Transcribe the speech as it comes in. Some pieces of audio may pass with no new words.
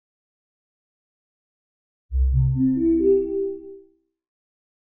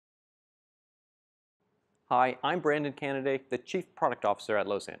Hi, I'm Brandon Canaday, the Chief Product Officer at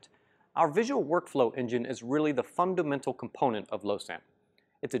Losant. Our visual workflow engine is really the fundamental component of Losant.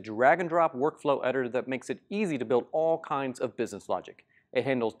 It's a drag-and-drop workflow editor that makes it easy to build all kinds of business logic. It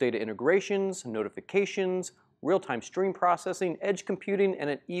handles data integrations, notifications, real-time stream processing, edge computing, and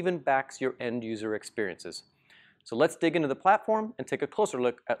it even backs your end-user experiences. So let's dig into the platform and take a closer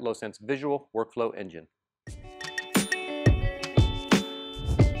look at Losant's visual workflow engine.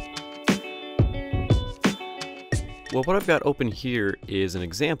 Well, what I've got open here is an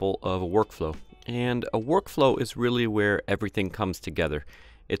example of a workflow. And a workflow is really where everything comes together.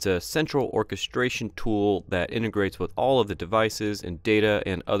 It's a central orchestration tool that integrates with all of the devices and data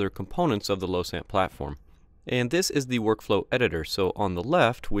and other components of the Losant platform. And this is the workflow editor. So on the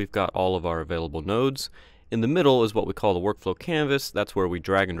left, we've got all of our available nodes. In the middle is what we call the workflow canvas. That's where we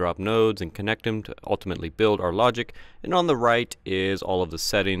drag and drop nodes and connect them to ultimately build our logic. And on the right is all of the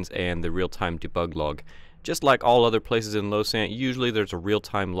settings and the real-time debug log. Just like all other places in Losant, usually there's a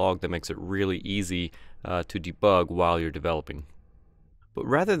real-time log that makes it really easy to debug while you're developing. But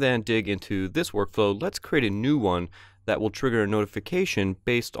rather than dig into this workflow, let's create a new one that will trigger a notification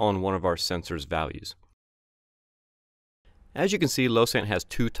based on one of our sensor's values. As you can see, Losant has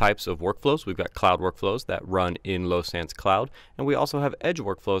two types of workflows. We've got cloud workflows that run in Losant's cloud, and we also have edge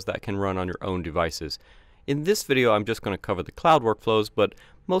workflows that can run on your own devices. In this video, I'm just going to cover the cloud workflows, but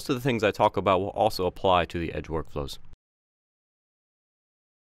most of the things I talk about will also apply to the edge workflows.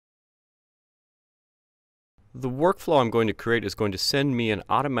 The workflow I'm going to create is going to send me an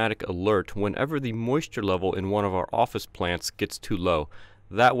automatic alert whenever the moisture level in one of our office plants gets too low.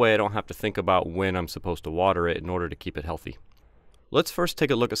 That way I don't have to think about when I'm supposed to water it in order to keep it healthy. Let's first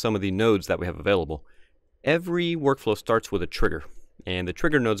take a look at some of the nodes that we have available. Every workflow starts with a trigger, and the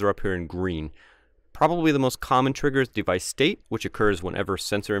trigger nodes are up here in green. Probably the most common trigger is device state, which occurs whenever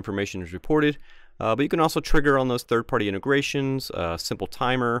sensor information is reported. But you can also trigger on those third-party integrations, a simple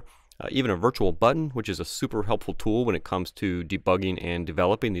timer, even a virtual button, which is a super helpful tool when it comes to debugging and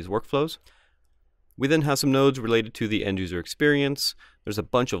developing these workflows. We then have some nodes related to the end-user experience. There's a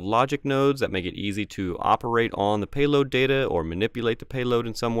bunch of logic nodes that make it easy to operate on the payload data or manipulate the payload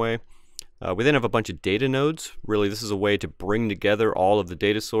in some way. We then have a bunch of data nodes. Really, this is a way to bring together all of the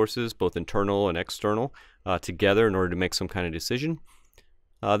data sources, both internal and external, together in order to make some kind of decision.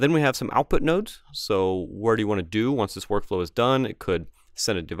 Then we have some output nodes. So where do you want to do once this workflow is done? It could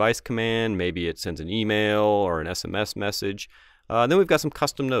send a device command, maybe it sends an email or an SMS message. Then we've got some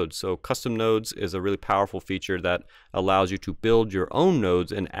custom nodes. So custom nodes is a really powerful feature that allows you to build your own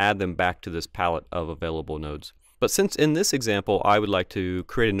nodes and add them back to this palette of available nodes. But since in this example I would like to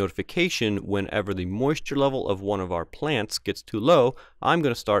create a notification whenever the moisture level of one of our plants gets too low, I'm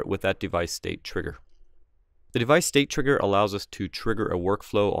going to start with that device state trigger. The device state trigger allows us to trigger a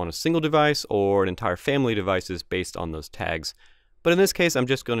workflow on a single device or an entire family of devices based on those tags. But in this case, I'm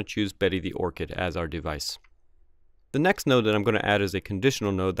just going to choose Betty the Orchid as our device. The next node that I'm going to add is a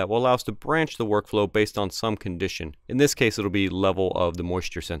conditional node that will allow us to branch the workflow based on some condition. In this case, it'll be level of the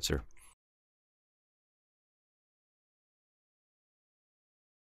moisture sensor.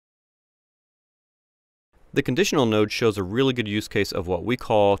 The conditional node shows a really good use case of what we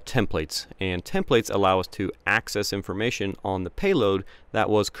call templates, and templates allow us to access information on the payload that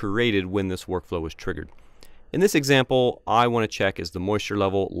was created when this workflow was triggered. In this example, I want to check is the moisture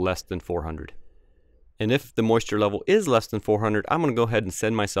level less than 400. And if the moisture level is less than 400, I'm going to go ahead and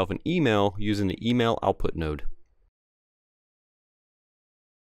send myself an email using the email output node.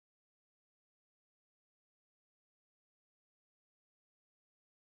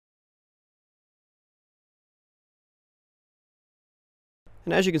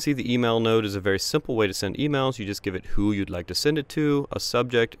 And as you can see, the email node is a very simple way to send emails. You just give it who you'd like to send it to, a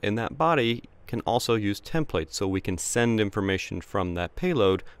subject, and that body can also use templates so we can send information from that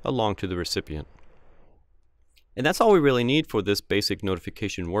payload along to the recipient. And that's all we really need for this basic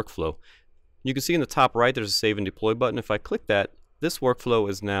notification workflow. You can see in the top right there's a save and deploy button. If I click that, this workflow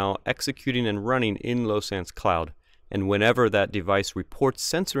is now executing and running in Losant's cloud. And whenever that device reports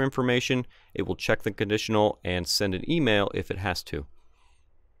sensor information, it will check the conditional and send an email if it has to.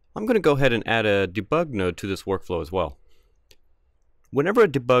 I'm going to go ahead and add a debug node to this workflow as well. Whenever a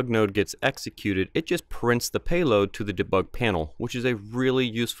debug node gets executed, it just prints the payload to the debug panel, which is a really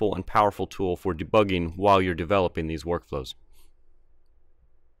useful and powerful tool for debugging while you're developing these workflows.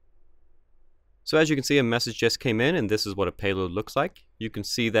 So as you can see, a message just came in, and this is what a payload looks like. You can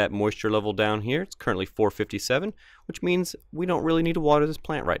see that moisture level down here. It's currently 457, which means we don't really need to water this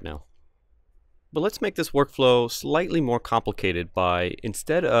plant right now. But let's make this workflow slightly more complicated by,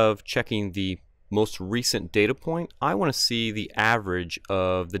 instead of checking the most recent data point, I want to see the average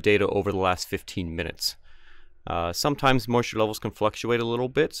of the data over the last 15 minutes. Sometimes moisture levels can fluctuate a little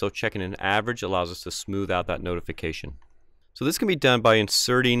bit, so checking an average allows us to smooth out that notification. So this can be done by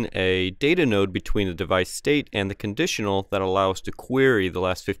inserting a data node between the device state and the conditional that allow us to query the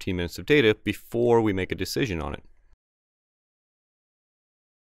last 15 minutes of data before we make a decision on it.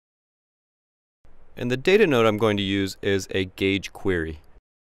 And the data node I'm going to use is a gauge query.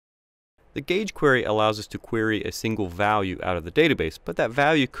 The gauge query allows us to query a single value out of the database, but that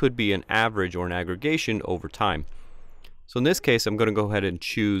value could be an average or an aggregation over time. So in this case, I'm going to go ahead and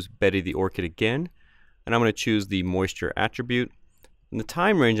choose Betty the Orchid again, and I'm going to choose the moisture attribute. And the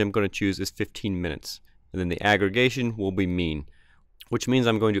time range I'm going to choose is 15 minutes. And then the aggregation will be mean, which means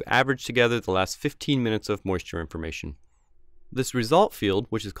I'm going to average together the last 15 minutes of moisture information. This result field,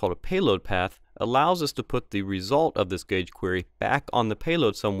 which is called a payload path, allows us to put the result of this gauge query back on the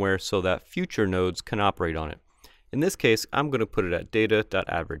payload somewhere so that future nodes can operate on it. In this case, I'm going to put it at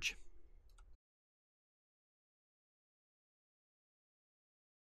data.average.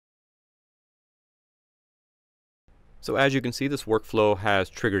 So as you can see, this workflow has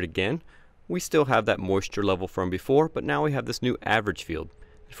triggered again. We still have that moisture level from before, but now we have this new average field.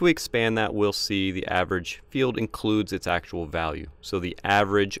 If we expand that, we'll see the average field includes its actual value. So the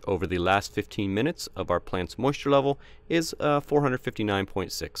average over the last 15 minutes of our plant's moisture level is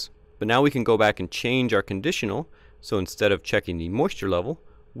 459.6. But now we can go back and change our conditional. So instead of checking the moisture level,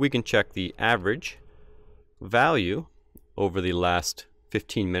 we can check the average value over the last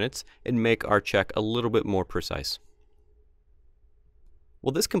 15 minutes and make our check a little bit more precise.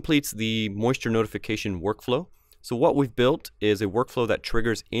 Well, this completes the moisture notification workflow. So what we've built is a workflow that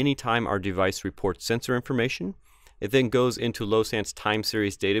triggers anytime our device reports sensor information. It then goes into Losant's time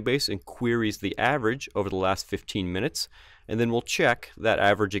series database and queries the average over the last 15 minutes, and then we'll check that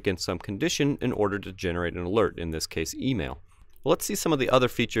average against some condition in order to generate an alert, in this case email. Well, let's see some of the other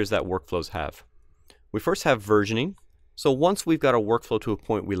features that workflows have. We first have versioning. So once we've got a workflow to a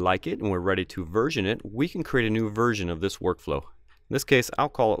point we like it and we're ready to version it, we can create a new version of this workflow. In this case, I'll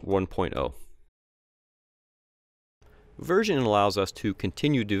call it 1.0. Versioning allows us to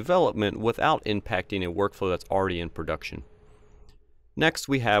continue development without impacting a workflow that's already in production. Next,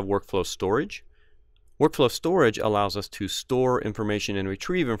 we have workflow storage. Workflow storage allows us to store information and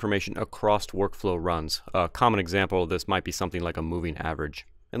retrieve information across workflow runs. A common example of this might be something like a moving average.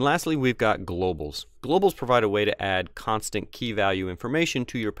 And lastly, we've got globals. Globals provide a way to add constant key value information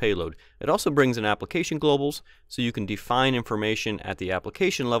to your payload. It also brings in application globals, so you can define information at the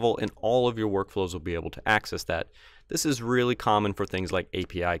application level and all of your workflows will be able to access that. This is really common for things like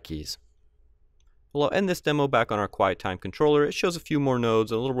API keys. Well, I'll end this demo back on our QuietTime controller. It shows a few more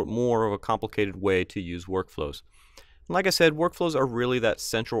nodes, a little bit more of a complicated way to use workflows. And like I said, workflows are really that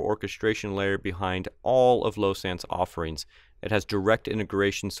central orchestration layer behind all of Losant's offerings. It has direct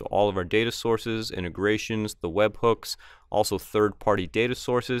integrations to all of our data sources, integrations, the webhooks, also third-party data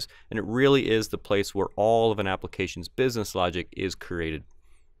sources, and it really is the place where all of an application's business logic is created.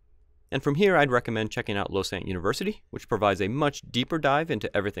 And from here, I'd recommend checking out Losant University, which provides a much deeper dive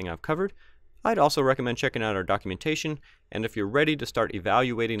into everything I've covered. I'd also recommend checking out our documentation, and if you're ready to start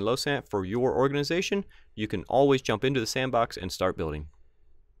evaluating Losant for your organization, you can always jump into the sandbox and start building.